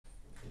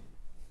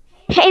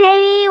Hey,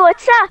 Navy,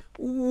 what's up?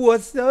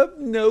 What's up?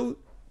 No.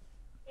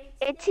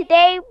 And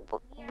today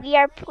we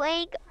are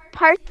playing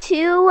part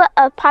 2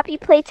 of Poppy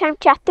Playtime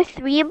Chapter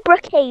 3 in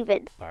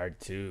Brookhaven. Part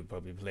 2,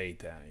 Puppy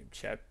Playtime,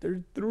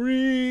 Chapter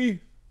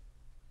 3.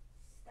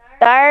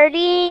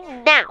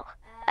 Starting now.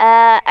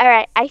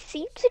 Alright, I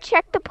seem to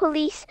check the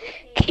police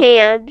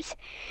cams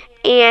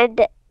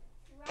and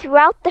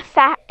throughout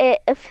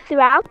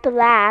the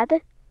lab,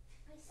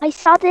 I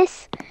saw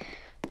this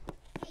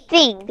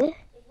thing.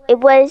 It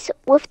was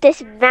with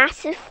this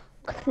massive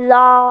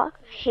claw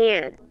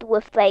hand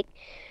with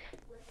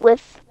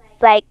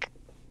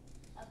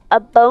a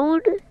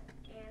bone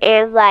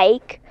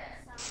and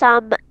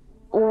some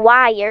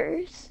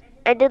wires,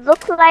 and it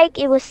looked like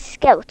it was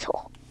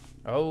skeletal.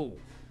 Oh,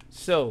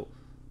 so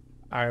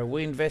are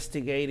we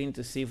investigating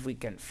to see if we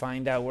can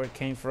find out where it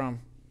came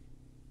from?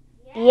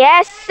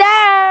 Yes,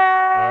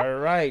 sir. All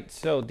right,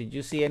 so did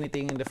you see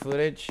anything in the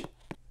footage?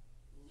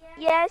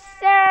 Yes,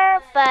 sir,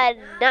 but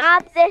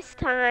not this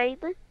time.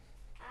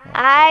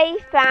 I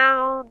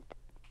found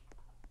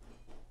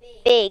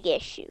big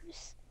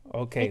issues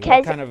Okay, what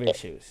because kind of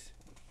issues?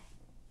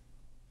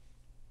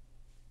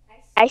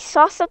 I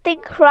saw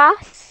something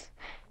cross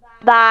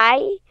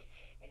by,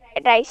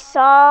 and I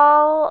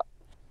saw,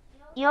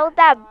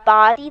 that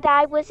body that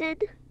I was in.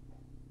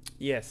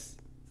 Yes.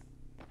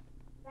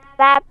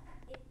 That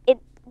it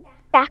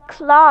that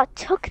claw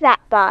took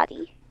that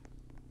body,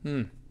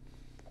 Hmm.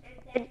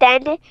 and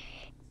then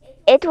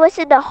it was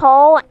in the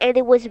hole, and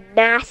it was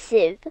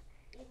massive.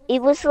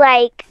 It was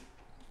like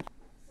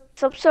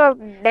some sort of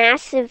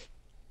massive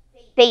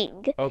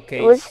thing. It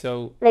Okay, was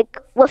so like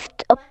with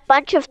a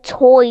bunch of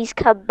toys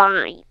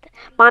combined.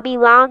 Mommy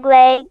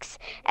Longlegs,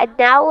 and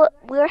now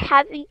we're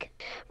having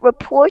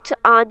reports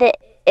on the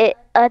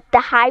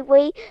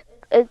highway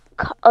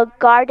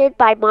guarded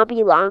by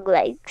Mommy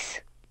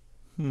Longlegs.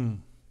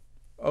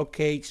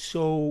 okay,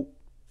 so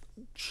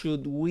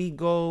should we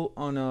go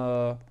on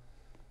a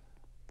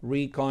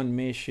recon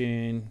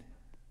mission,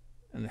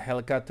 a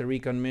helicopter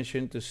recon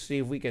mission to see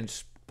if we can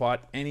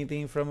spot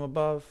anything from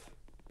above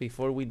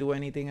before we do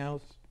anything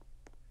else?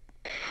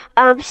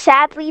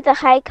 Sadly, the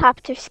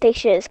helicopter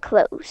station is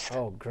closed.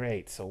 Oh,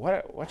 great. So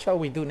what shall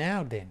we do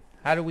now then?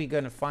 How are we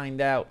gonna find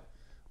out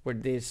where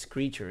this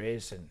creature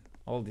is and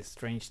all these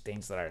strange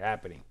things that are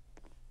happening?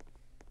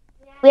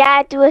 We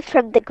gotta do it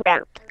from the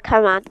ground.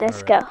 Come on,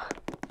 let's All go. right.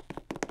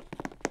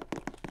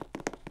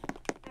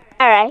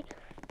 Alright.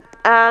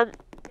 Um,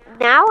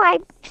 now I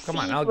Come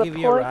on, see I'll give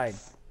you a ride.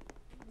 reports.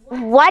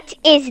 What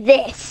is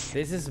this?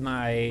 This is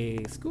my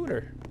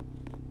scooter.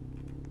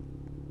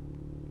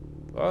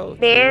 Oh, so you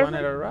Man,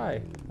 wanted a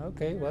ride?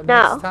 Okay, well,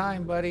 no. next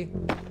time, buddy.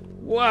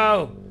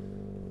 Whoa!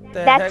 The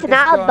That's heck is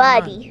not a going on?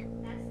 buddy.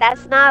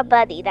 That's not a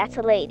buddy. That's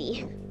a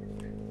lady.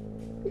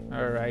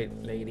 All right,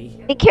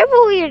 lady. Be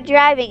careful when you're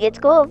driving. It's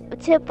going to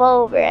tip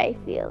over, I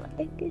feel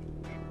like.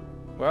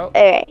 Well,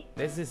 Alright.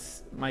 this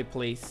is my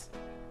place.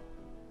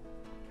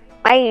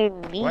 I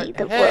What? need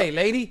the Hey, book.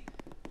 lady.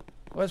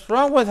 What's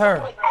wrong with her?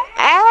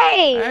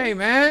 Hey! Hey,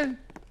 man.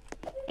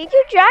 Need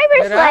your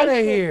driver's Get out of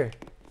license. here.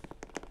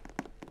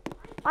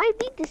 I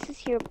think this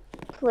is your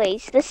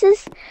place. This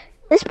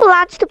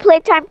belongs to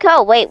Playtime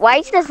Co. Wait, why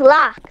is this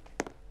locked?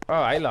 Oh,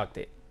 I locked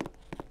it.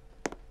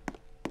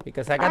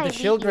 Because I got I the need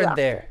you children locked.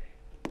 there.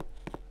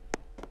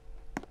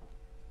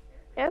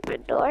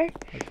 Open door.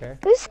 Okay.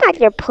 This is not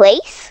your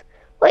place.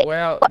 Wait,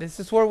 Well, what? this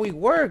is where we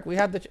work. We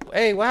have the.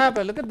 Hey, what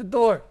happened? Look at the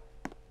door.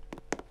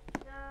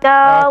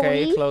 No,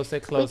 Okay, close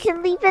it, we close.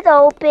 can leave it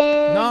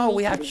open. No,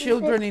 we can have leave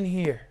children it- in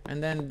here.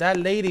 And then that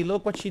lady,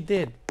 look what she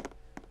did.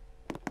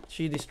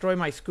 She destroyed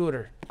my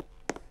scooter.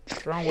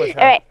 What's wrong with her?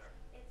 Alright,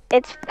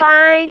 it's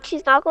fine.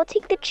 She's not gonna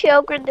take the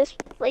children. This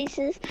place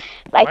is.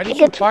 I Why did think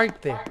you it's. park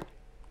there?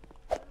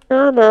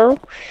 No, no.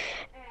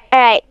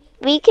 Alright,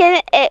 we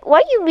can.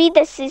 What do you mean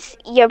this is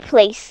your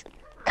place?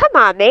 Come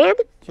on, man.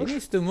 She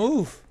needs to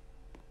move.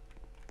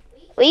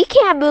 We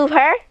can't move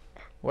her.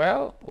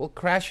 Well, we'll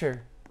crash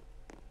her.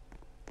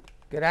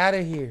 Get out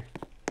of here.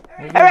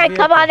 Move your Alright,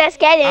 come on, vehicle. let's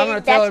get in. I'm gonna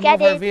tell her Let's move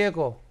get her in.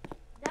 vehicle.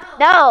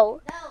 No,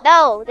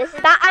 no, this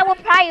is not our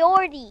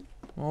priority.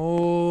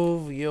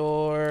 Move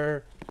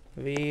your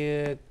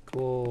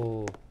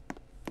vehicle.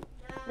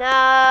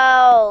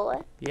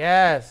 No,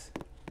 Yes.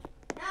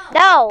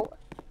 no.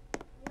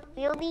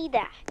 We don't need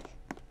that.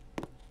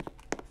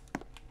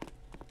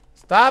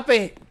 Stop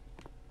it.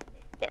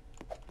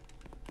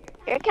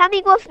 You're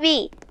coming with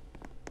me.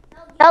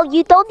 No,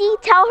 you don't need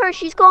to tell her.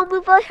 She's gonna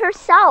move it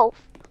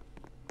herself.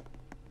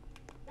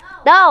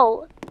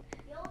 No,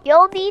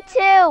 you'll need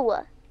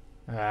to.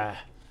 I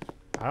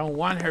don't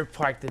want her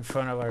parked in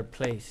front of our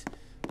place.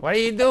 What are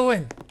you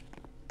doing?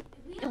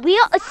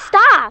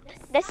 Stop.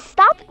 Let's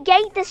stop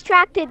getting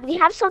distracted. We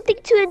have something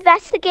to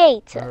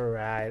investigate. All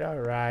right, all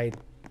right.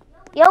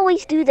 You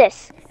always do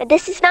this, and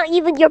this is not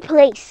even your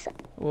place.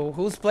 Well,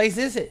 whose place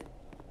is it?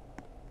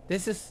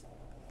 This is.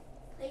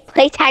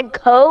 Playtime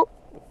Co.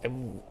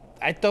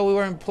 I thought we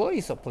were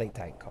employees of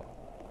Playtime Co.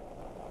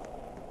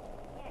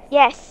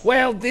 Yes.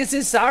 Well, this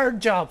is our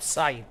job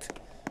site.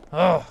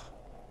 Oh,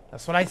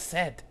 that's what I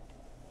said.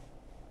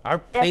 Our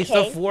place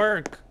of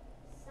work.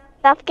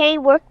 Stop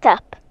getting worked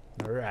up.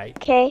 Alright.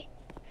 Okay.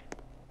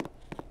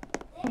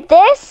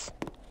 This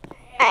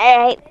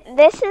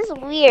is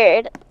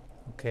weird.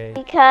 Okay.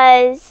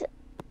 Because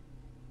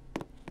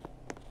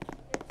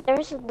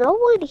there's no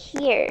one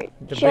here.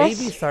 The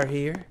babies are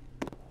here.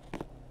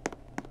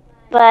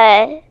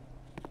 But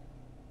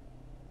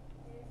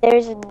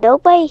there's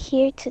nobody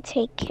here to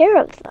take care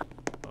of them.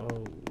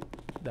 Oh,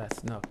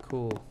 that's not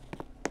cool.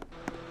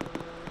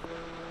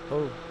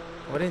 Oh,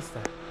 what is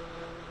that?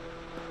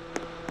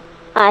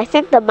 I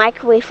think the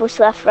microwave was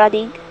left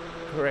running.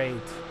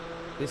 Great.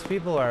 These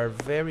people are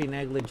very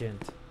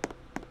negligent.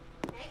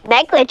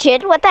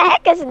 Negligent? What the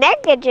heck is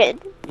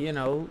negligent? You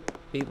know,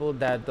 people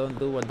that don't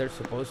do what they're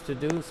supposed to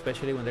do,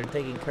 especially when they're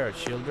taking care of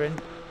children.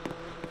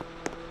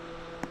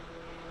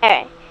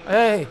 Alright.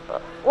 Hey!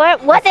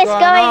 What is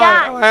going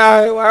on?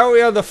 Why are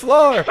we on the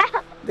floor?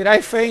 Did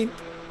I faint?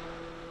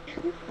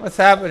 What's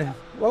happening?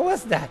 What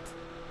was that?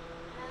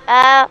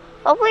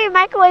 Hopefully your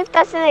microwave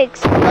doesn't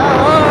explode.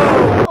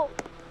 Oh!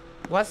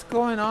 What's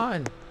going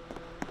on?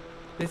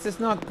 This is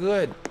not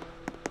good.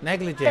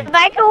 Negligent. The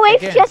microwave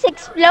just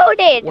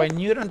exploded. When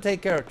you don't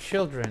take care of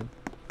children,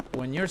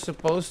 when you're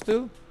supposed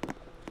to,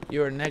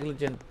 you're a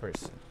negligent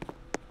person.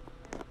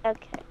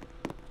 Okay.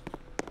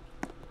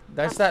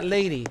 That's that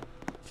lady.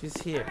 She's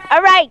here.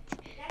 Alright.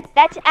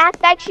 Let's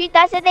act like she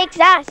doesn't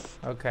exist.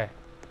 Okay.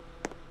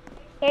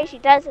 Here she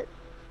doesn't.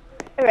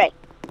 Alright.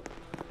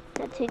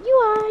 Continue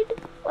on.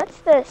 What's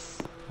this?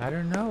 I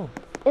don't know.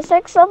 It's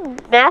like some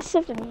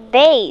massive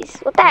maze.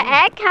 What the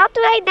heck? How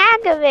do I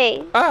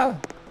navigate? Ah!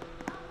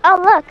 Oh,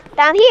 look.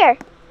 Down here.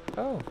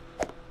 Oh.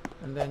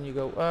 And then you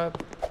go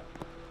up.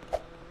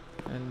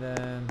 And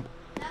then...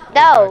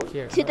 No.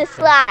 Here. To the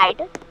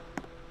slide.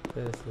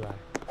 To the slide.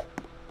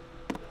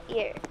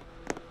 Here.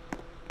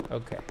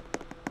 Okay.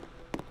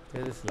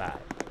 To the slide.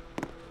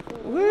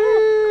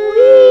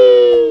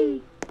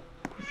 Whee!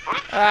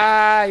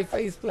 Ah, I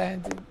face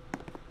planted.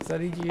 So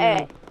did you.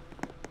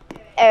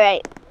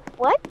 Alright.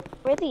 What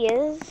really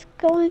is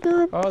going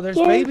on? Oh, there's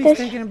babies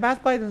taking a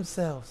bath by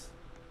themselves.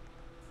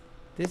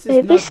 This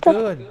is not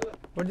good.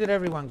 Where did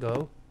everyone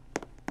go?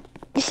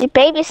 You see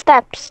baby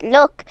steps.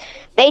 Look.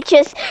 They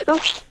just...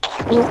 What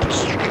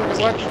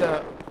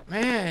the...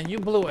 Man, you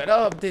blew it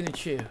up,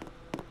 didn't you?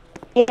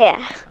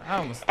 Yeah. I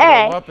almost threw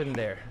up in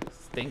there.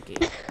 Stinky.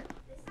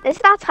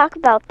 Let's not talk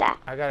about that.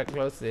 I gotta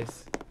close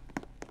this.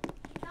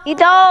 You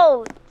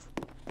don't.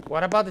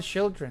 What about the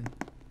children?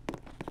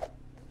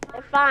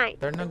 They're fine.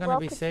 They're not gonna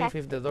be safe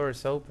if the door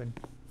is open.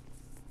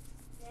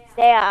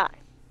 They are.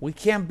 We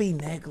can't be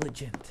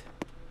negligent.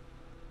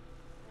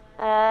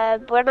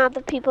 We're not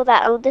the people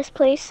that own this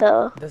place,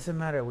 so... Doesn't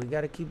matter. We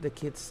gotta keep the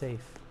kids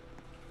safe.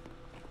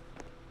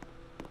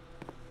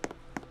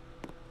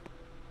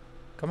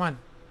 Come on.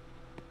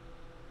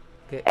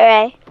 Okay.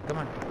 Alright. Come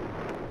on.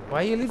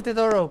 Why you leave the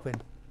door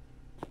open?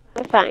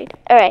 We're fine.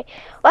 Alright.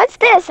 What's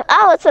this?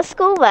 Oh, it's a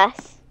school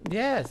bus.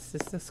 Yes,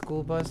 it's the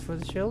school bus for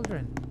the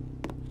children.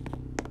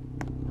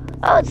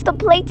 Oh, it's the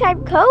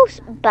Playtime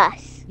Coast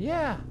bus.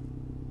 Yeah.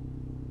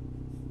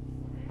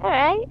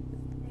 Alright.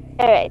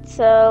 Alright,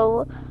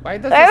 so... Why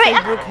does it say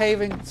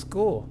Brookhaven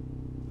School?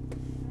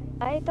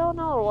 I don't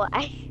know.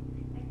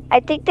 I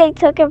think they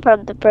took him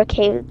from the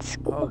Brookhaven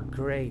School. Oh,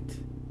 great.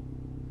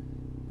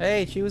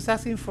 Hey, she was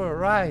asking for a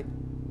ride.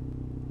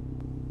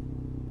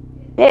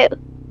 Who?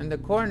 In the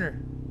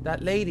corner.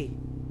 That lady.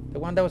 The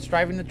one that was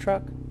driving the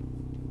truck.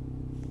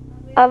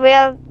 Oh, we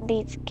don't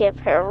need to give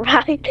her a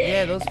ride.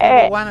 Yeah, those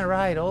people want a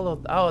ride.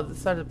 Oh,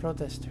 these are the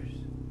protesters.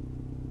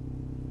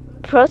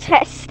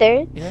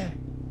 Protesters? Yeah.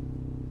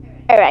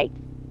 Alright.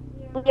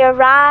 We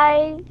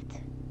arrived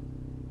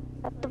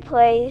at the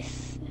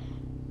place.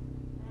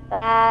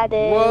 That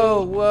is...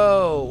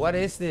 Whoa. What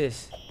is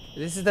this?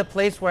 This is the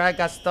place where I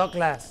got stuck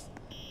last.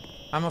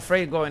 I'm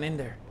afraid going in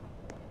there.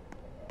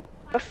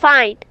 We're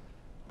fine.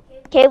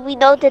 Okay, we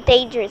know the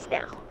dangers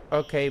now.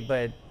 Okay,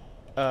 but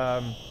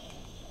I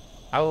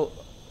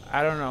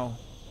don't know.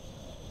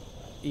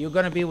 You're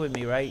gonna be with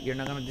me, right? You're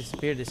not gonna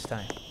disappear this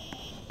time.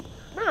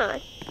 No.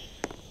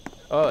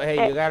 Oh,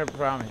 hey, you gotta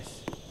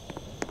promise.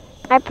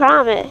 I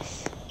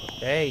promise.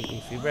 Hey,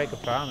 if you break a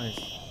promise,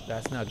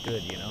 that's not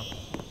good, you know.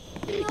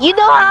 You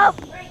know how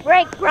to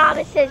break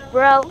promises,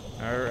 bro. All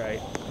right,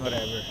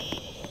 whatever.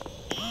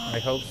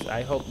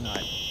 I hope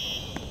not.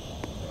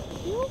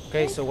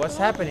 Okay, so what's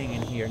happening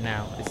in here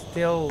now? It's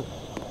still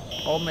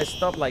all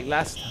messed up like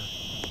last time.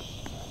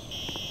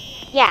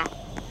 Yeah,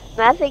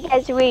 nothing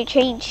has really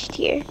changed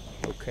here.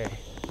 Okay.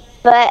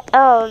 But,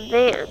 oh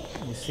man.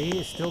 You see,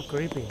 it's still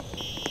creepy.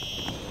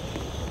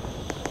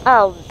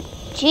 Oh,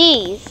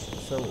 jeez.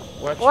 So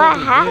what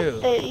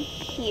happened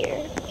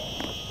here?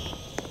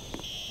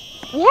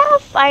 We have to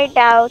find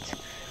out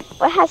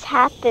what has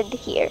happened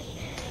here.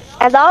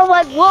 And I'm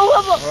like, whoa.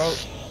 Well,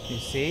 you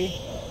see,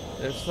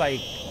 there's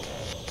like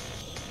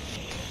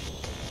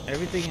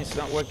everything is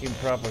not working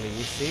properly.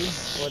 You see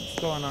what's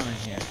going on in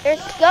here?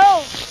 There's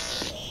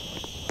ghosts.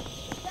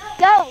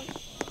 Ghosts.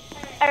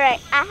 All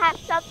right, I have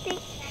something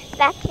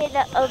that can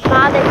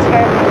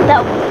monitor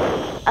the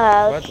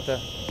What the?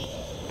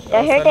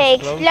 I What's heard that the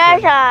explosion?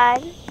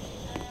 explosion.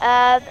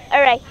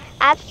 Alright.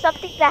 I have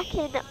something that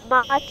can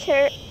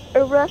monitor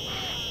the,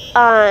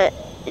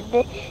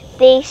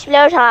 the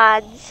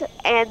explosions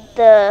and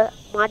the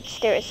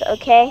monsters,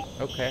 okay?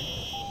 Okay.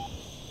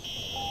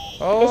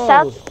 It Oh,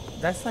 sounds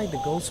that's like the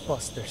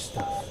Ghostbuster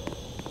stuff.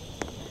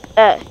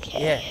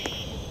 okay. Yeah.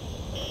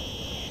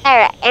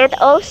 Alright, and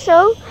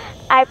also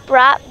I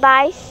brought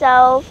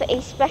myself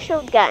a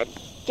special gun.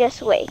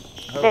 Just wait.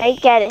 Oh, Let me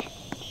get it.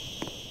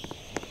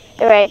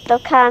 Alright, they'll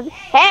come.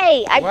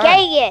 Hey, I'm what?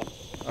 getting it.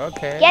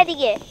 Okay. Getting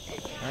it.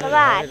 Come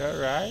on. All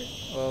right.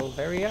 Well,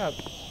 hurry up.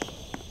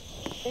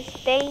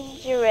 It's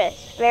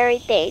dangerous. Very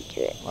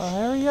dangerous. Well,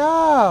 hurry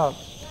up.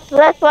 So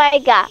that's what I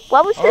got.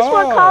 What was this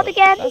one called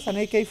again? That's an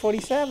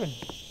AK-47.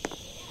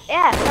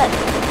 Yeah, look.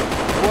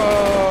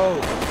 Whoa.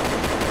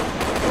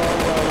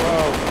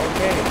 Whoa.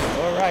 Okay.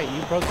 All right.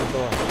 You broke the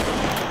door.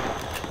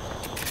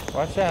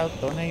 Watch out.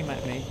 Don't aim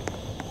at me.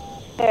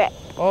 Alright.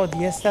 Oh,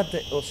 yes,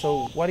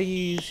 so what are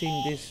you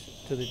using this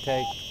to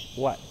detect?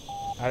 What?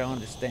 I don't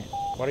understand.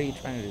 What are you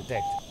trying to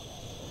detect?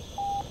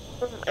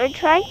 I'm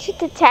trying to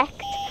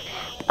detect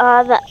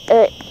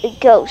the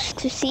ghost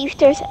to see if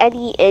there's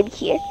any in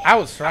here. I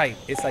was right.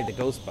 It's like the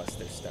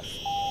Ghostbuster stuff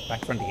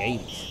back from the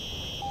 80s.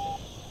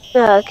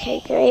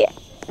 Okay, great.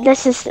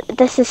 This is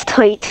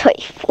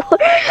 2024.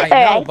 I know,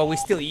 Alright. but we're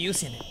still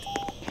using it.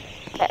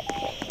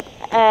 Okay.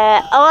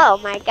 Oh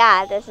my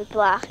God, this is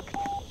blocked.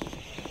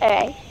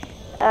 Alright.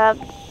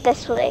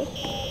 This way.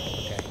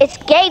 Okay. It's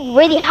getting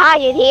really high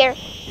in here.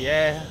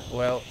 Yeah,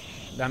 well,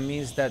 that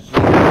means that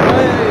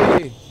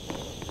hey!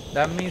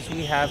 That means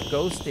we have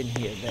ghosts in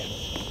here then.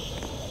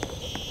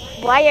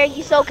 Why are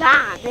you so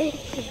calm?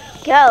 It's a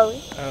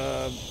ghost.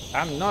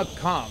 I'm not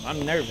calm.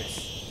 I'm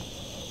nervous.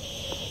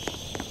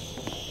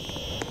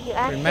 You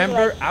acted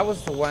Remember, like- I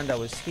was the one that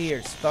was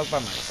here, stuck by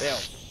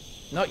myself.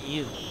 Not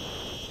you.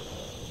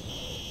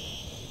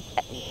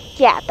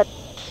 Yeah, but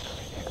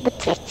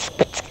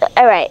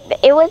all right.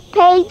 It was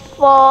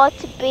painful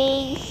to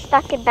be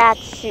stuck in that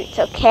suit.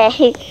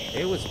 Okay.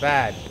 It was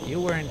bad.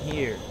 You weren't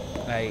here.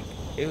 Like,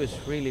 it was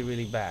really,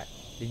 really bad.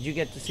 Did you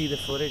get to see the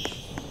footage?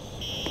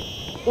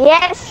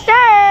 Yes,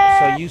 sir.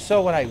 So you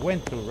saw what I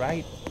went through,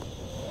 right?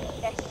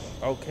 Yes.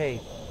 Okay,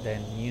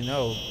 then you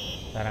know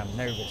that I'm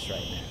nervous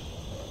right now.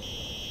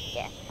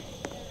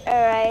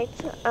 All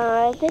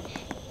right.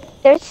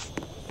 There's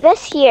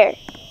this here.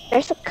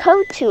 There's a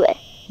code to it.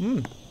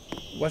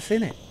 What's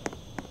in it?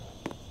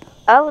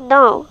 Oh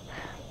no.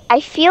 I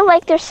feel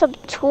like there's some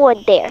tool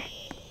in there.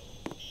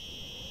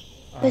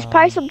 There's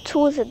probably some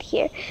tools in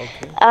here.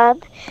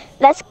 Okay.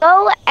 Let's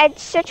go and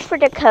search for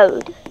the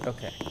code.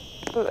 Okay.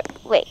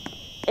 Wait,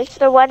 is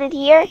there one in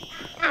here?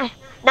 Ah,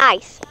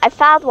 nice. I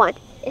found one.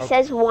 It Okay.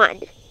 says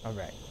 1. All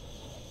right.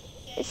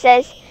 It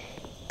says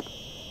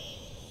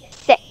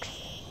 6.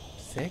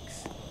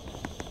 6?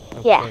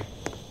 Okay. Yeah.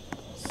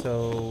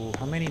 So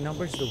how many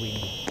numbers do we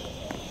need?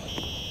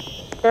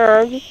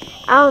 I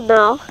don't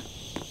know.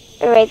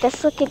 Alright,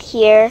 let's look in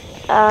here.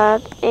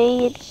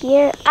 And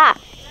here. Ah,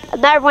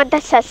 another one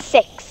that says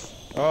 6.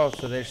 Oh,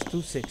 so there's 2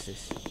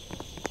 6s.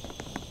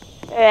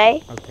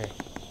 Alright. Okay.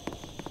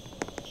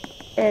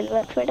 And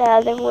look for the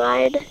other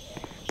one.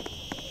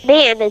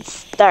 Man,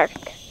 it's dark.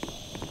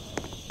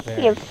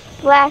 Very. Your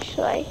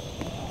flashlight.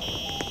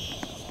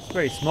 It's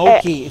very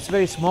smoky. It's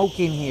very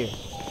smoky in here.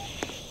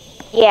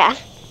 Yeah,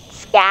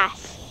 it's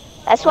gas.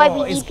 That's why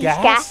we it's need these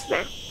gas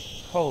masks.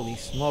 Holy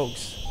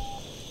smokes.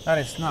 That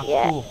is not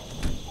Yeah. cool.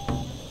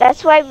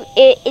 That's why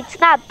it's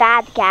not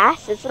bad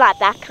gas. It's not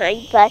that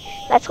kind, but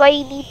that's why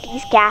you need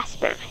these gas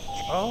masks.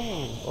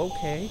 Oh,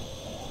 okay.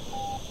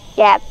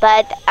 Yeah,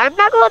 but I'm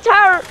not going to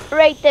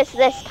tolerate this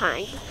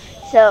time.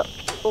 So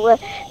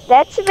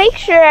let's make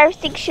sure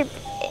everything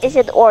is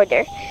in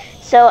order.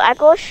 So I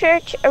go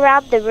search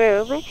around the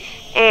room,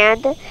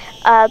 and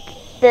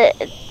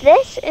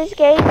this is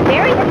getting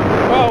very.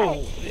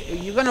 Whoa!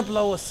 You're gonna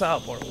blow us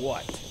up or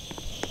what?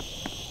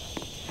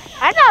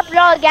 I'm not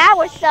blowing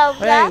ourselves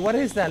Hey, up. what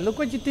is that? Look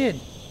what you did.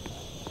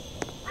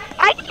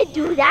 I didn't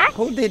do that.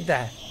 Who did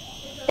that?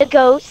 The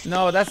ghost.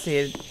 No, that's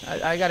it.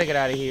 I gotta get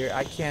out of here.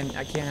 I can't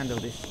handle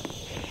this.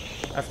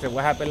 After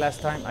what happened last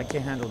time, I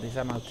can't handle this.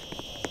 I'm out.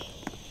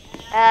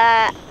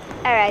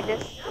 Alright,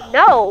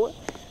 no.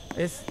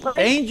 It's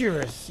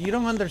dangerous. You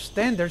don't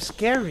understand. They're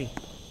scary.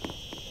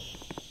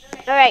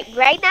 Alright,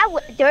 right now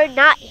they're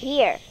not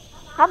here.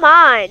 Come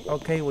on.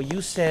 Okay, well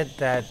you said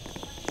that.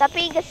 Stop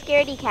being a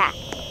scaredy cat.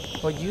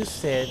 But you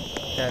said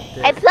that.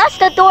 And plus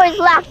the door is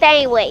locked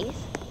anyways.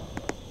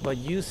 But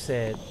you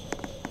said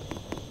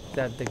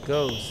that the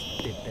ghost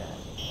did that.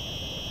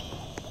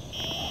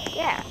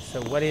 Yeah. So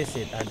what is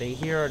it? Are they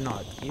here or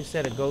not? You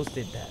said a ghost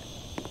did that.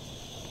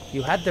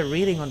 You had the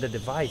reading on the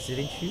device,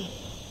 didn't you?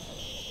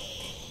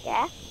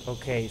 Yeah.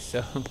 Okay,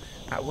 so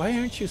why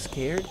aren't you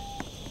scared?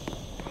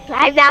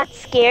 I'm not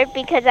scared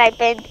because I've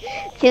been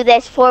through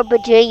this 4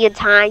 bajillion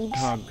times.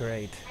 Oh,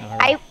 great. All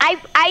right.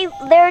 I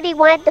literally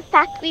went in the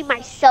factory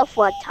myself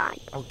one time.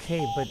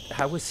 Okay, but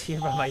I was here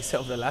by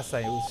myself the last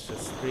time. It was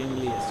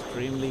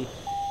extremely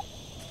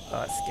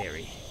Oh, it's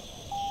scary.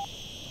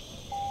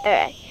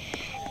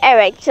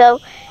 Alright, so,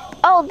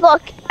 oh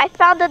look, I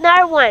found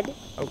another one.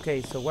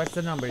 Okay, so what's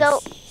the number? So,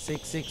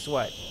 66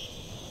 what?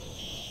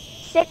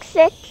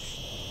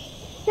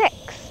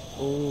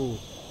 666. Ooh,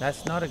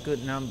 that's not a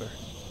good number.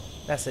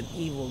 That's an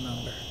evil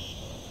number.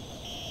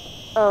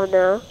 Oh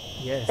no.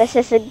 Yes. This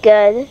isn't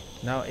good.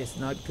 No, it's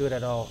not good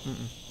at all.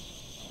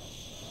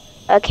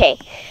 Okay.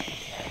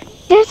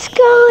 Let's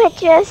go and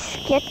just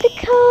get the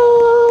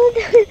code.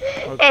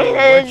 Okay,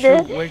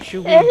 and where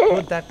should we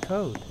put that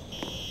code?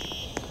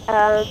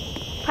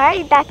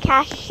 probably that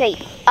cache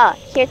safe.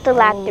 Here's the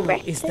lab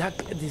director.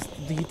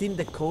 Do you think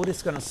the code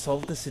is gonna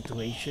solve the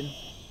situation?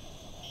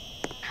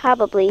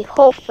 Probably,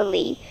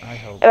 hopefully. I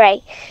hope.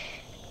 Alright.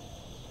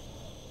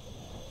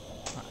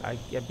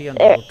 I'd be on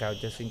the lookout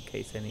just in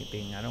case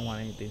anything. I don't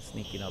want anything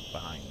sneaking up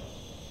behind me.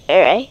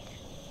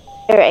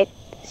 Alright.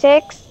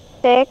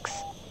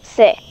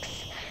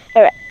 666.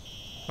 Alright.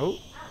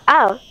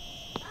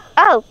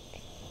 Oh.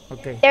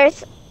 Okay.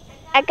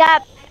 I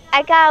got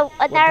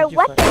another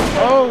weapon.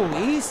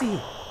 Oh, easy.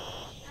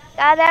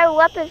 Got another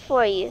weapon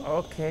for you.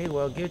 Okay,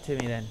 well, give it to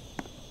me then.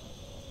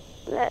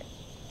 Look.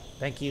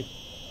 Thank you.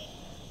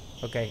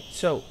 Okay,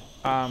 so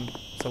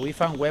we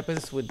found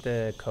weapons with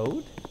the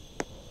code?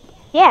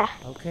 Yeah.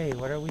 Okay,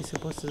 what are we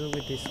supposed to do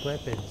with these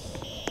weapons?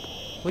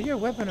 Put your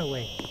weapon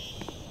away.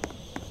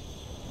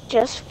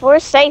 Just for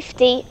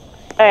safety.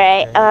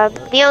 Alright,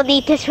 we don't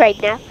need this right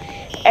now.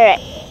 Alright,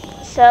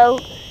 so,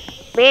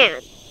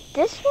 man,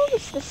 this one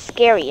is the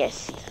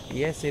scariest.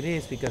 Yes, it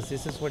is, because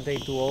this is where they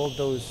do all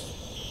those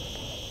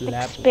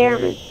lab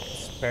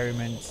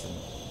experiments and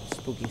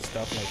spooky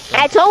stuff like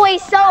that. It's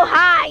always so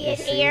high in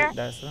here.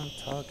 That's what I'm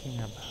talking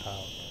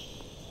about.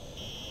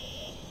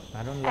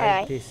 I don't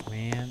like this,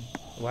 man.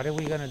 What are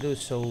we gonna do?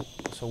 So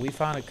we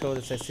found a code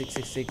that says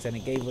 666 and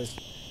it gave us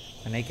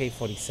an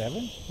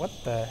AK-47? What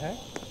the heck?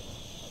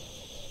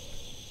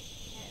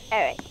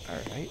 Alright.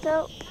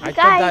 So, I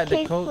thought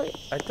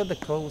the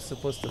code was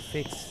supposed to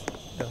fix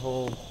the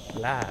whole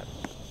lab.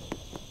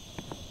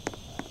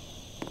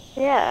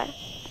 Yeah.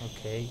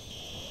 Okay.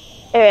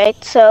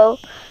 Alright, so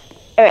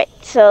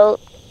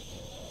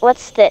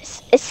what's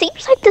this? It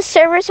seems like the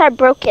servers are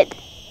broken.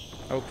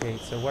 Okay,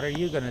 so what are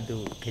you gonna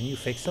do? Can you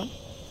fix them?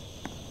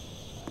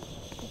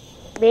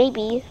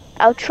 Maybe.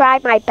 I'll try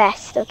my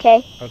best,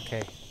 okay?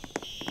 Okay.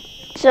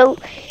 So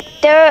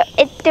there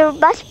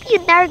must be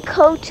another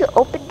code to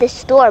open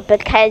this door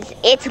because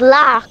it's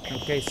locked.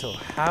 Okay, so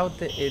how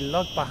did it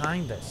lock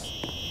behind us?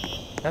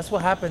 That's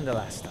what happened the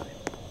last time.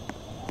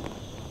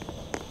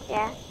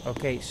 Yeah.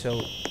 Okay,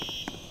 so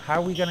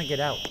how are we gonna get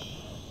out?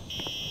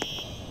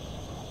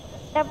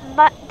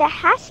 There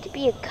has to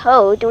be a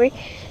code or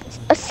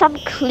some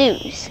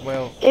clues.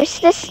 Well, there's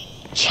this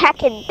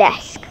check-in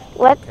desk.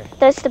 What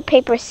does the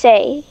paper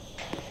say?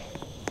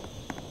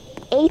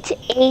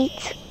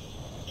 88.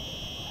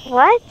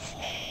 What?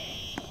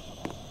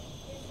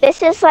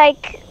 This is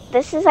like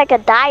a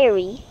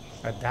diary.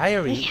 A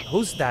diary?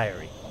 Whose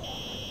diary?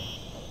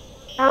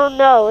 I don't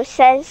know. It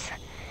says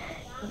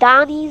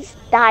Donnie's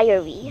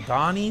diary.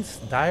 Donnie's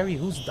diary?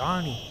 Who's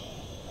Donnie?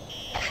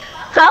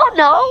 I don't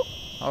know.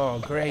 Oh,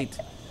 great.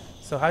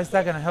 So how's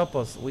that gonna help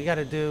us? We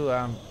gotta do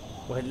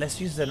well, let's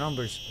use the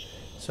numbers.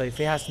 So if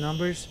it has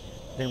numbers,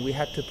 then we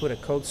have to put a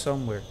code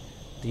somewhere.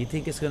 Do you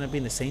think it's gonna be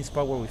in the same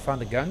spot where we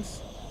found the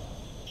guns?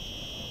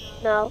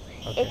 No.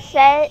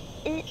 Okay.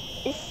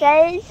 It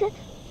says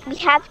we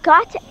have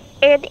got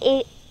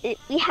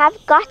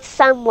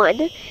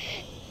someone.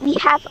 We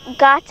have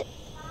got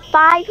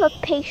 5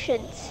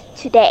 patients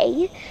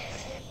today.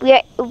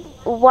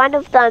 One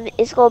of them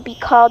is going to be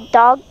called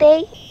Dog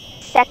Day.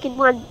 Second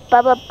one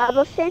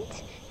Bubba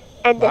Fint,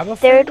 and the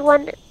third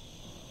one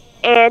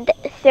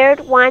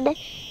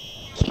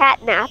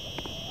Catnap.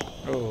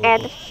 Oh,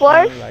 and I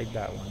fourth don't like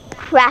that one.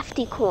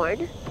 Crafty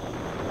Corn.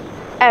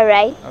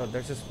 Alright. Oh,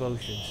 there's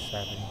explosions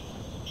happening.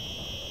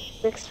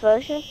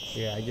 Explosions?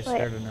 Yeah, I just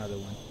heard another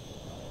one.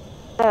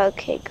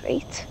 Okay,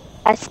 great.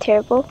 That's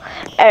terrible.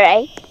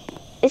 Alright.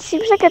 It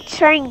seems like a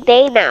turning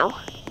day now.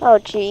 Oh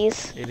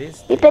jeez. It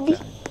is. We've been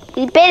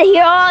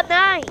here all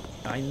night.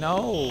 I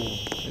know.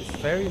 It's a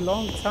very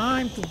long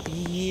time to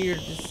be here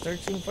just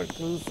searching for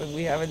clues and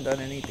we haven't done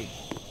anything.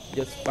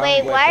 Just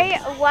found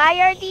weapons. why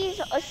are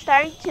these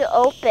starting to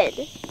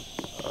open?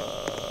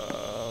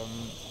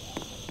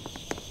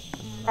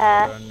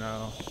 I don't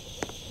know.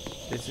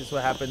 This is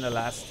what happened the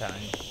last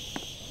time.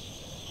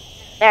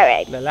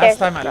 Alright. The last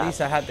time at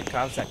least I had the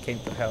cops that came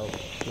to help.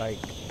 Like,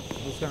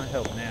 who's gonna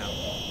help now?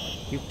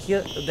 You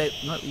killed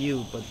not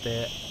you, but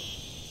the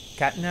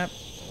catnap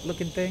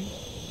looking thing.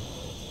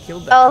 He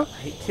killed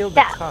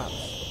the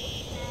cops.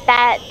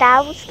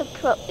 That was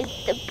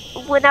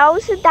when I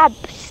was in that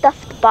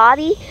stuffed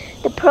body,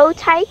 the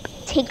prototype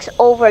takes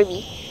over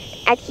me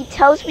and he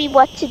tells me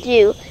what to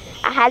do.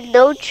 I had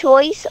no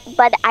choice,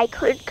 but I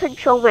couldn't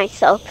control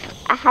myself.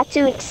 I had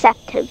to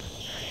accept him.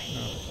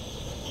 No.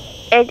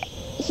 And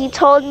he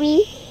told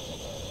me,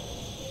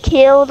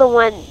 kill the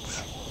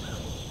ones.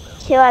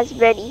 Kill as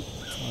many.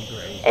 Oh,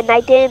 great. And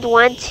I didn't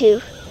want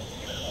to.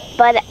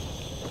 But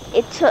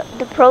it took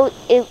the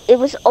it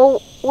was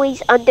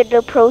always under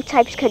the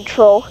prototype's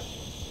control,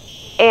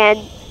 and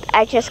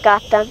I just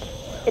got them,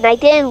 and I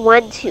didn't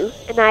want to,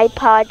 and I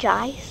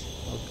apologize.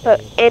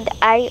 Okay. And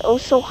I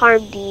also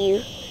harmed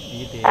you.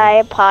 You did. I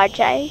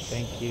apologize.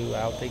 Thank you.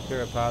 I'll take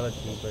your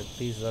apology, but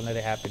please don't let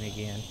it happen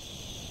again.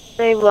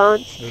 I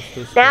won't. It was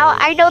too Now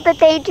scary. I know the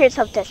dangers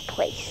of this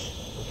place.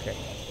 Okay.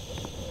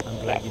 I'm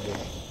glad you did.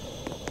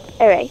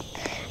 Alright.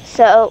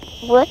 So,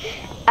 what?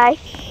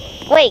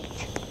 Wait.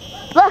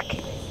 Look,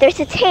 there's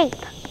a tape.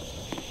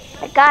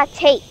 I got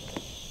tape.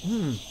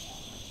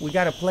 We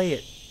gotta play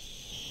it.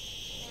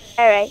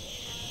 Alright.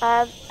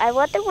 I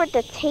wonder where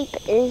the tape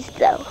is,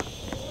 though.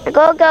 I'm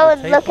gonna go The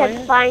and tape look player?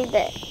 and find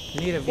it.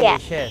 You need a Yeah.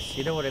 VHS.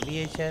 You know what a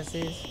VHS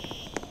is?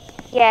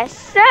 Yes,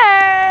 sir.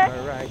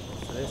 Alright,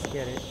 so let's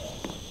get it.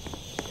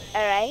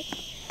 Alright.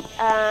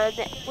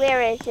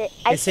 Where is it?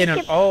 It's in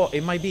an,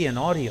 it might be an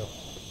audio.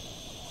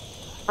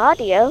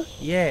 Audio.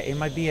 Yeah, it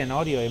might be an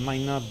audio. It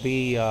might not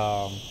be,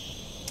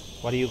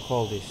 what do you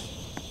call this?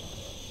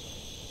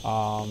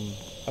 A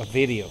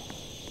video.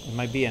 It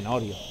might be an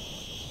audio.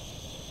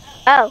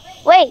 Oh,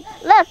 wait,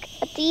 look,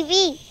 a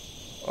TV.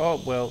 Oh,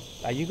 well,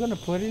 are you gonna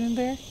put it in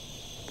there?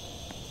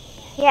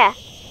 Yeah.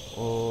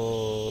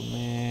 Oh,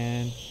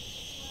 man.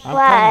 I'm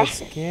Why? kind of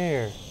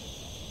scared.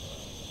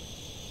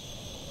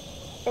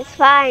 It's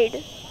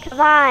fine. Come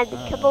on,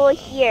 come over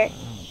here.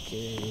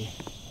 Okay.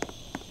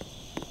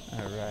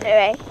 Alright.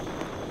 Alright.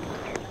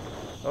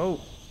 Oh.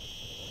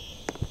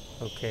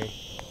 Okay.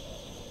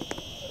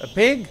 A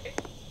pig?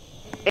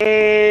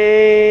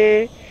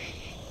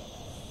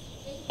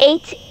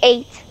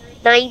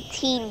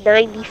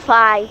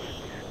 8/8/1995.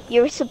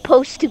 You were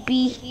supposed to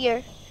be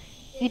here.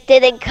 You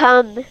didn't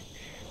come.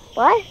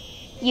 What?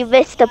 You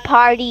missed the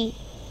party.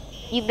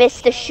 You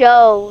missed the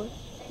show.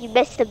 You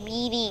missed the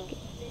meeting.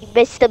 You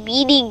missed the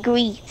meet and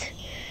greet.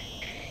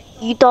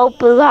 You don't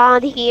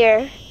belong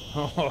here.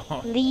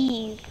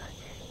 Leave.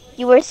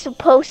 You were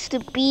supposed to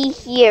be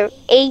here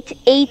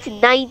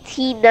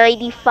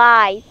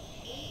 8/8/1995.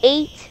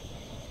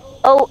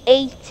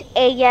 8:08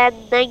 a.m.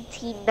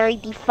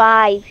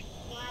 1995.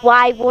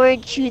 Why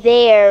weren't you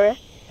there?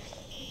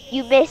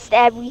 You missed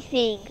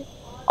everything.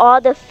 All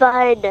the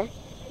fun.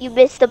 You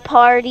missed the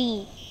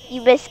party.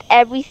 You missed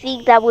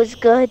everything that was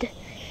good.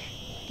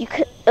 You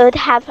could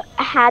have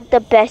had the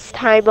best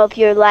time of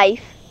your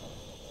life.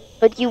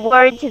 But you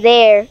weren't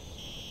there.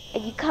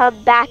 And you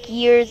come back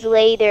years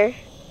later.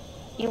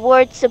 You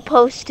weren't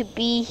supposed to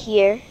be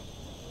here.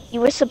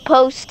 You were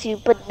supposed to,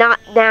 but not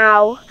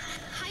now.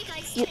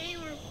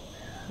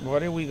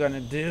 What are we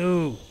gonna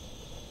do?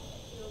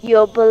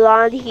 You'll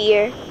belong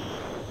here.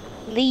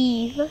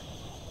 Leave.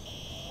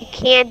 You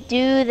can't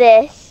do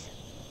this.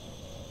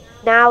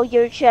 Now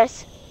you're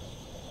just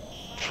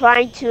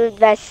trying to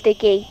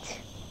investigate.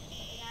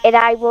 And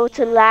I won't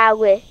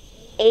allow it.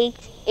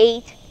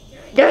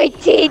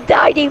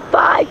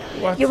 8/8/1995.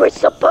 What? You were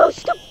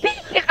supposed to be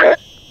here.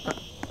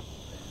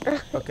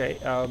 Okay,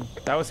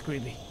 that was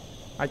creepy.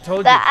 I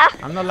told you,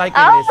 I'm not liking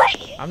Oh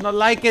this. I'm not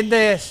liking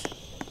this.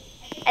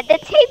 And the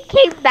tape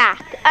came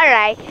back.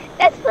 Alright,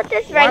 let's put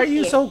this right Why are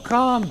you here. so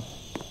calm?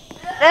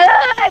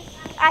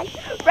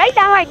 Right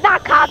now I'm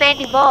not calm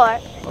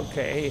anymore.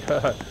 Okay,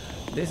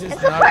 this is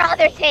Let's look for not.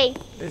 other tape.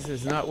 This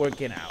is not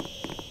working out.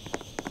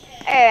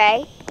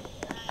 Alright.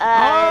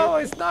 Oh,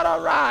 it's not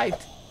all right.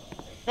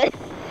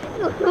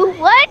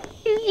 What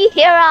do you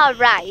hear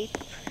alright?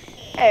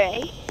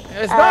 Alright.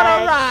 It's not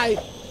all right.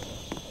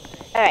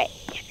 Alright.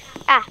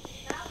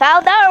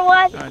 Found another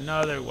one.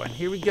 Another one.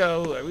 Here we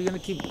go. Are we gonna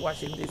keep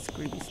watching this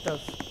creepy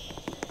stuff?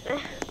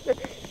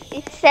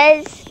 It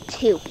says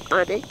 2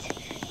 on it.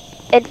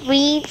 It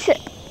reads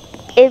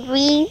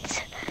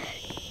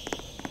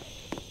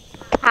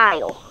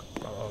Kyle.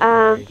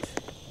 Right.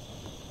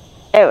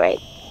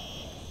 Alright.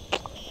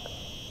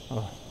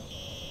 Oh.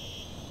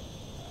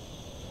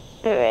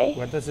 Alright.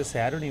 What does it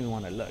say? I don't even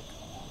want to look.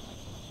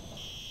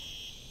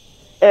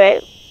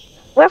 Alright.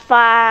 We're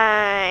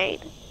fine.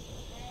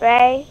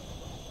 Right?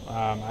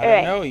 I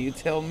don't know. You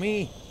tell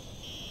me.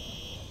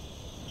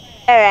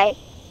 Alright.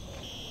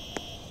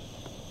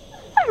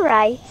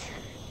 Alright.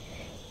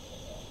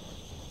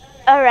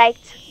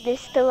 Alright,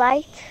 Mr.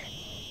 Light.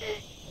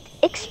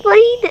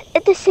 Explain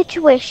the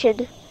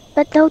situation,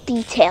 but no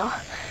detail.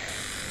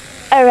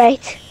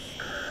 Alright.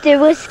 There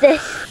was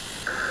this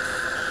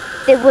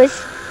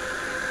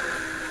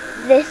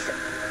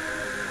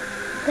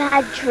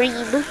bad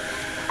dream.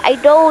 I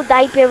know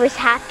nightmares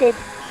happen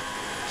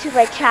to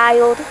my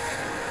child,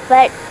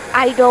 but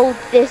I know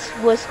this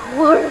was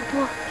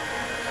horrible.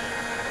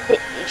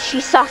 She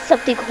saw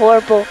something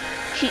horrible.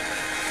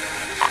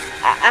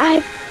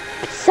 I'm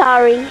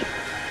sorry,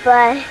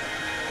 but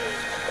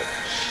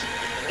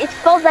it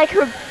felt like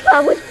her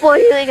blood was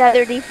boiling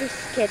underneath her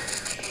skin.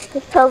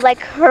 It felt like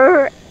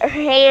her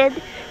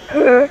hand,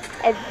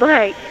 and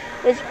mine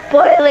was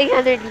boiling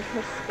underneath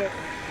her skin.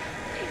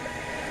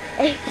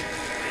 And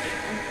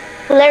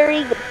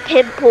glaring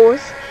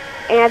pimples,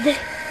 and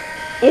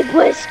it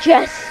was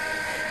just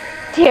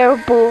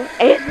terrible.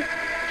 And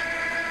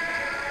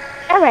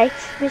Alright,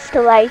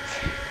 Mr. Light.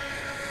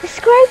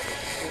 Describe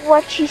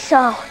what you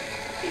saw.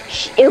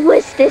 It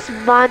was this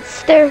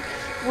monster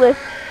with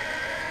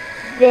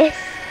this.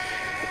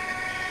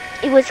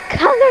 It was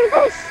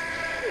colorless.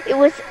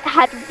 It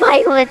had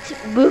violent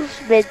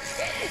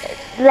movements,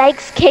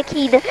 legs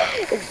kicking,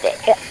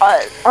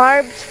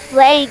 arms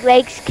flaying,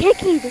 legs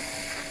kicking.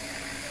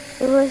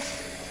 It was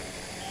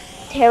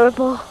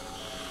terrible.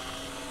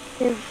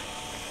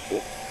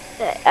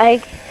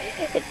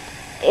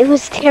 It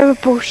was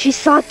terrible. She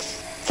saw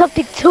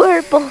something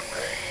terrible.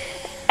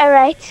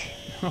 Alright.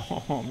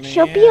 Oh man,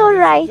 she'll be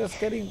alright. It's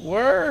just getting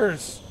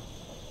worse.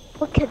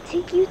 We'll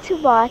continue to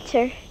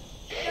monitor.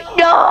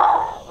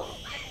 No!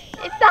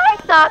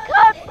 I'm not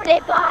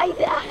comforted by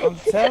that. I'm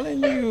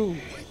telling you.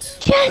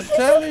 Just I'm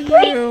telling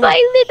bring you.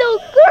 my little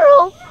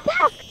girl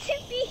back to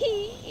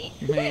me.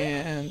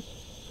 Man,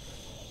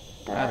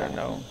 I don't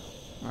know.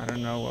 I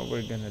don't know what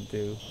we're gonna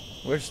do.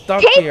 We're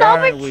stuck Tape here,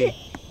 aren't we?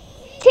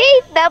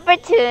 Tape number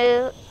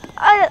 2.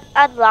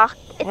 Unlocked.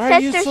 It What says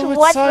are you there's so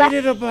one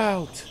excited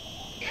about?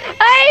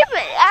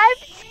 I'm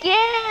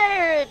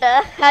scared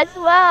as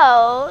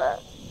well.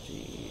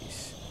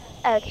 Jeez.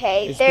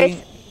 Okay,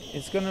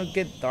 It's gonna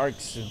get dark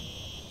soon.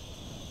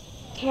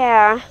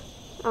 Yeah.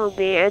 Oh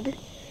man.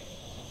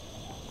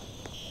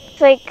 It's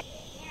like,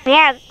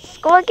 man, it's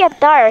gonna get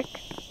dark.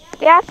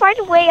 We gotta find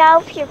a way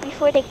out of here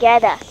before they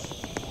get us.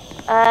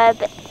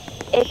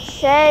 It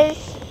says,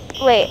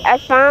 wait, I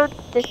found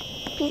this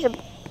piece of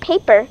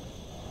paper.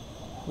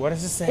 What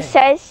does it say? It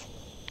says,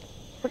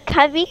 we're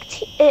coming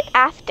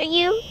after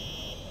you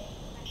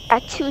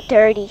at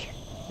 2:30.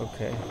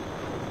 Okay.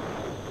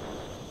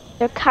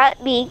 They're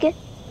coming in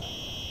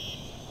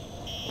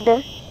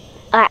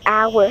an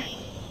hour.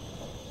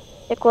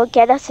 They're gonna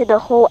get us in a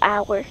whole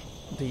hour.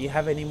 Do you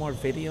have any more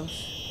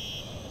videos?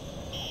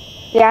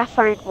 Yeah,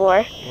 find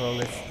more. Well,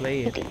 let's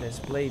play it. Let's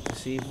play it to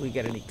see if we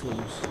get any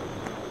clues.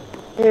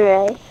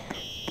 Alright.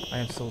 I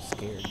am so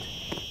scared.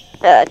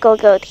 Go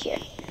here.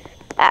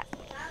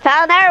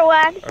 Found another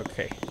one.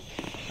 Okay.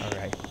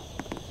 Alright.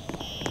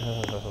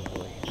 Oh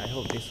boy. I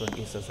hope this one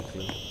gives us a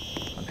clue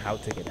on how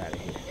to get out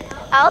of here.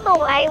 I don't know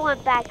why I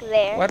went back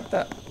there. What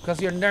the? Because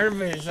you're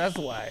nervous, that's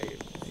why.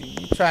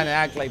 You're trying to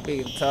act like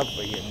big and tough,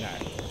 but you're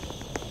not.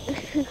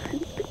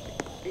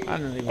 I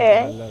don't even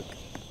want to look.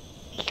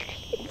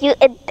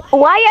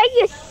 Why are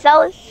you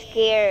so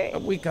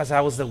scared? Because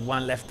I was the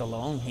one left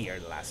alone here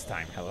last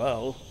time.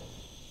 Hello?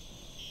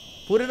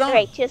 Put it on.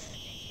 Alright, you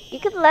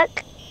can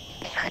look.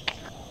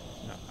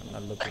 No, I'm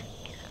not looking.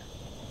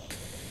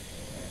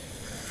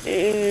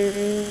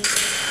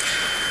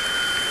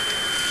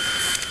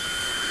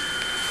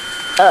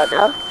 Oh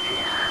no.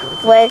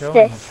 What is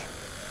this?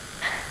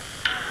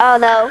 Oh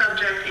no.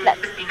 Subject is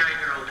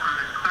 59-year-old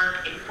Thomas Clark,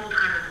 a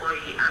full-time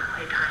employee at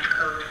Playtime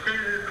Co.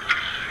 since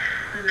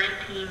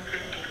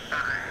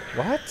 1955.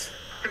 What? 6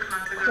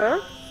 months ago,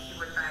 he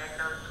was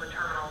diagnosed with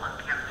terminal lung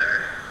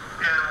cancer.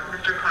 Now,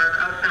 Mr. Clark,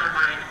 of sound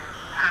mind,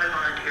 has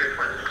volunteered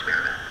for this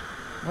experiment.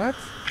 What?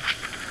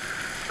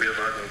 We have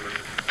eyes open.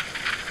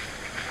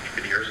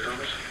 Can you hear us,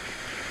 Thomas?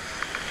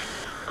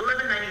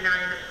 1199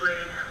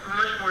 displayed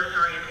much worse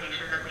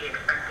orientation than we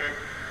expected.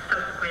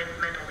 Subsequent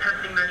mental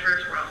testing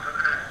measures were also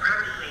cut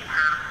practically in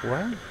half.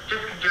 What?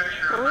 Just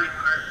conjecture on my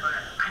part, but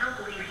I don't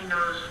believe he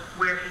knows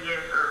where he is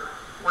or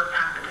what's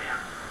happened to him.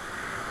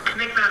 To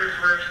make matters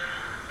worse,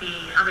 the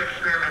other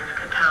experiments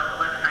could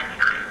tell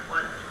 1199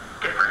 was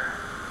different.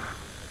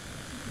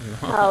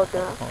 Oh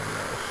no. Oh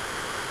no.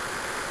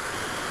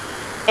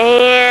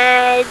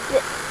 And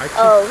I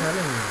keep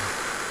telling you.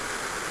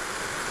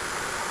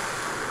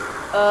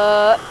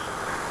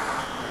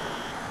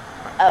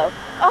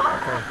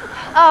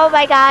 Oh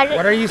my god.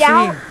 What are you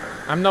seeing?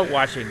 I'm not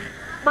watching it.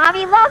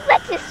 Mommy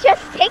Lovelace is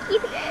just taking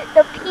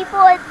the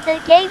people in the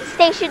game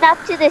station up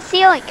to the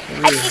ceiling.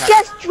 And she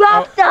just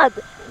dropped them.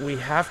 We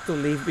have to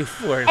leave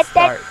before it And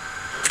then-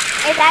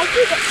 starts. And I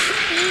could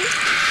see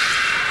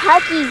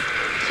Huggy.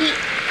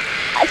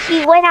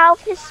 He went out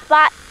of his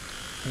spot.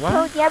 What?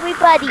 Told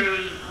everybody.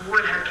 They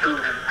would have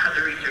killed him had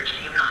the research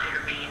team not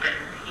intervened, and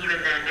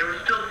even then, there was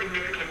still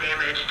significant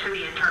damage to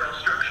the internal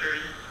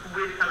structures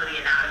with some of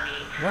the anatomy,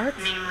 What?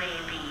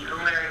 namely the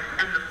larynx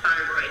and the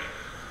thyroid,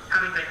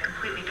 having been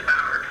completely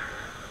devoured.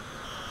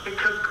 It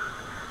took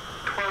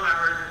 12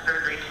 hours of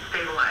surgery to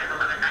stabilize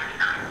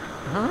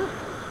 1199. Huh?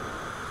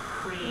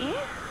 We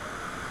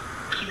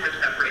keep him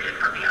separated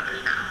from the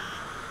others now.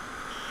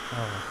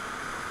 Oh.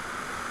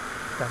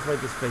 That's why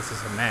this place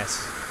is a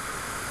mess.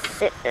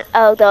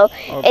 Oh no.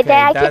 Okay, And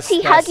then I could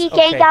see Huggy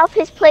getting off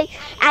his plate.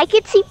 I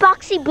could see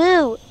Boxy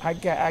Boo. I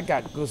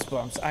got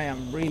goosebumps. I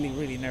am really,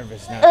 really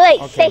nervous now. Wait,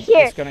 okay, stay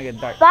here. It's gonna get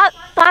dark.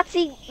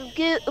 Boxy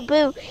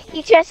Boo.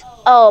 He just.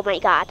 Oh my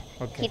god.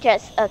 Okay. He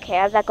just. Okay,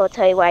 I'm not gonna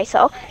tell you what I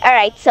saw.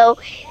 Alright, so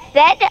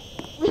then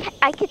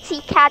I could see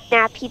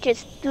Catnap. He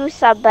just threw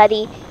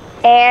somebody.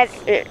 And.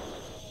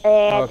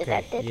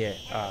 Okay, yeah.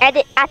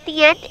 And at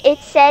the end, it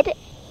said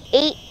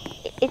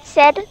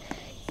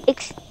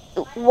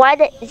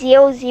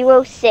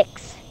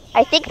 1006.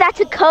 I think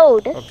that's a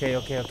code. Okay.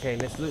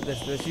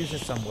 Let's use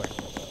it somewhere.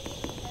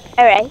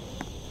 All right.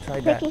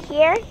 Try Click that. it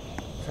here.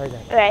 Try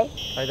that. Right.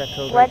 Try that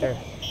code What? right there.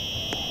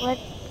 What?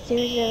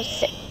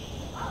 006.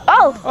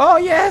 Oh! Oh,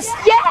 yes!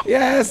 Yes!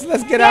 Yes!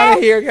 Let's get out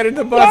of Yes! here. Get in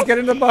the bus. Yes! Get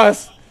in the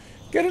bus.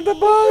 Get in the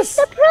bus.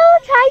 The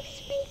prototype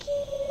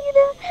speaking.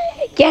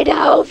 Get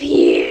out of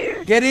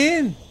here. Get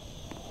in.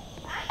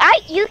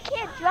 You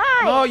can't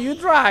drive. No, you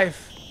drive.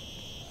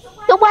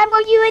 So why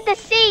were you in the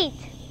seat?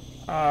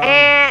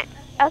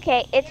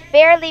 Okay, it's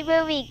barely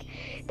moving.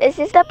 This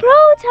is the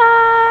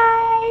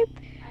prototype.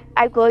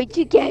 I'm going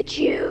to get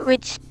you.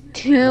 It's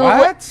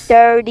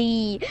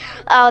 2:30.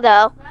 Oh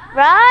no.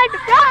 Run!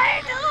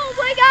 Run! Oh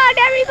my god,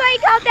 everybody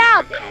calm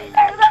down!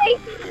 Everybody!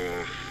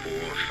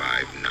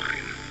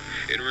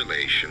 4459. In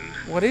relation.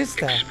 What is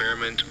that?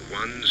 Experiment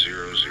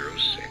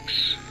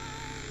 1006.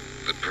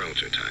 The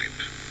prototype.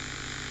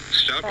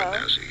 Stubborn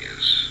as he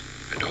is,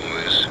 and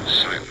always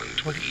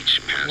silent with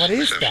each passing What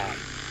is session. that?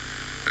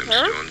 I'm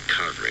still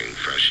uncovering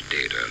fresh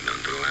data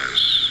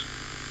nonetheless.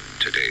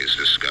 Today's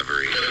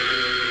discovery.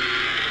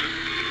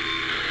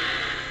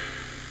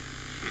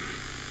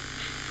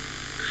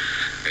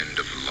 End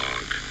of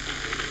log.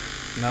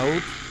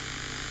 Note.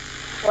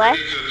 What?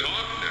 Ready to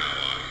talk now,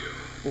 are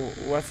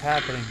you? What's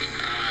happening? I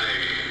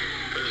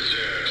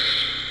possess.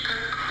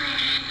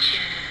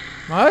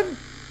 What?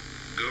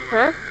 Go Huh?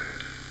 ahead.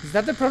 Is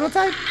that the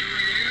prototype?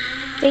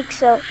 Think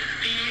so.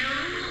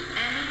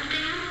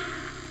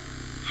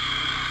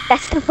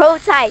 That's the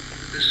prototype.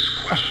 This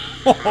question.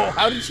 Oh,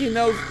 how did she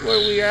know where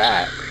we are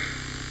at?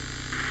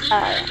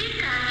 Inside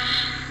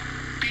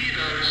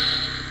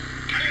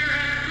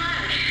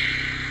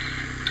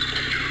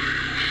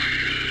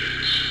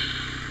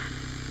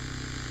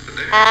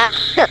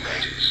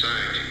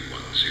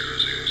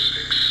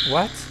 1006.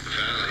 What?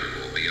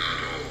 Valuable beyond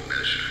all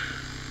measure.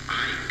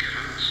 I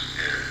cut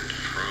and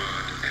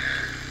prod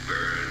and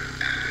burn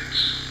at it.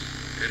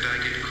 And I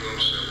get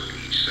closer with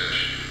each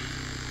session.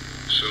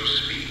 So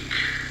speak.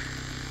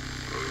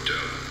 Or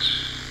don't.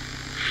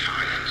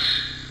 Fight.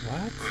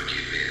 What? Or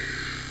give in.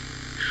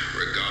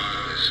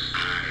 Regardless, I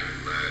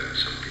learn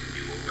something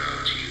new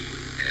about you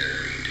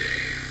every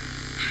day.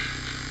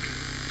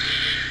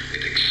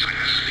 It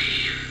excites me.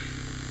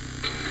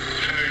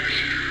 Thank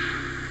you.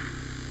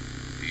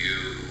 You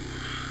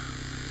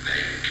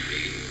thank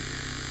me.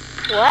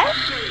 What?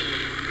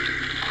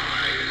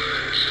 I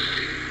learn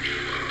something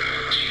new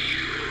about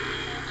you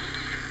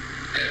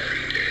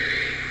every day.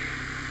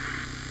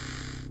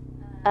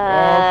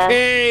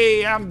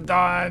 Okay, I'm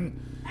done.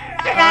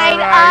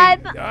 Alright,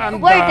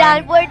 I'm we're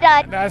done. We're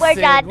done. That's We're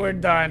it. done. We're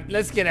done.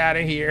 Let's get out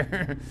of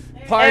here.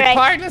 Alright.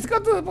 Park. Let's go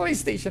to the police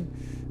station.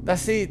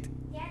 That's it.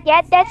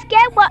 Yeah, let's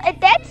get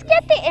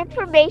the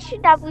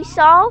information that we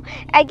saw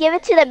and give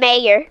it to the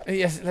mayor.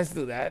 Yes, let's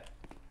do that.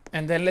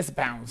 And then let's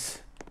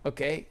bounce.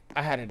 Okay,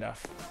 I had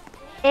enough.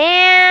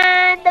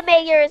 And the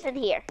mayor isn't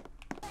here.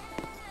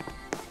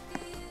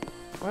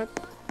 What?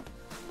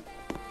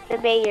 The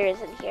mayor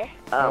isn't here.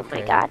 Oh my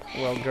Okay, god.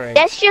 Well, great.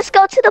 Let's just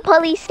go to the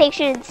police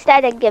station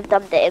instead and give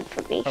them the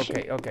information.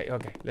 Okay.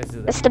 Let's do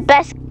that. That's the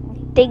best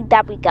thing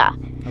that we got.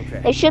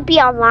 Okay. It should be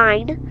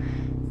online.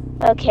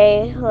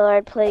 Okay,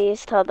 Lord,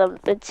 please tell them.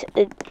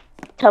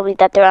 Tell me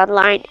that they're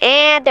online,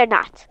 and they're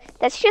not.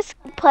 Let's just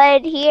put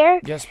it here.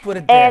 Just put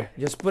it there.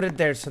 Just put it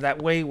there, so that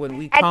way when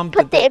we And come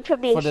put to the for the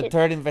information.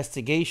 third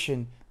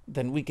investigation,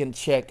 then we can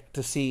check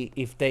to see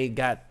if they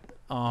got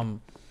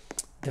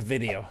the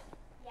video.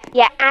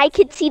 Yeah, I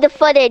can see the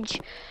footage.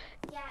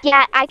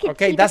 Yeah, I can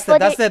Okay, see that's the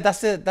the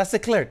footage. that's the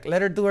clerk.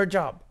 Let her do her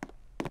job.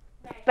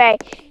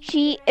 Right.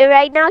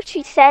 Right now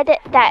she said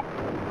that.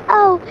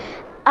 Oh,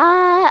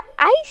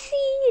 I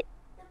see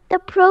the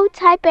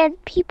prototype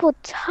and people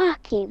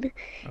talking.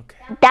 Okay.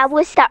 That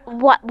was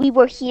what we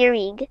were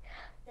hearing.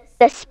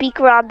 The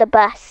speaker on the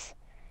bus.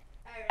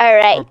 All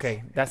right.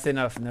 Okay, that's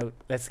enough. No,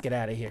 let's get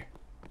out of here.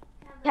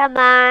 Come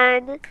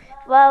on.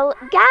 Well,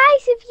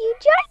 guys, if you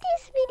enjoyed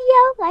this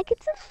video, like and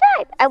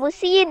subscribe. I will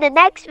see you in the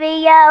next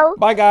video.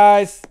 Bye,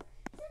 guys.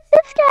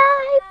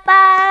 Subscribe.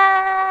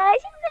 Bye.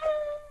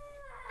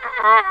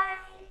 Bye.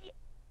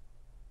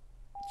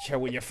 Share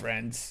with your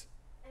friends.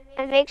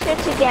 And make sure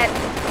to get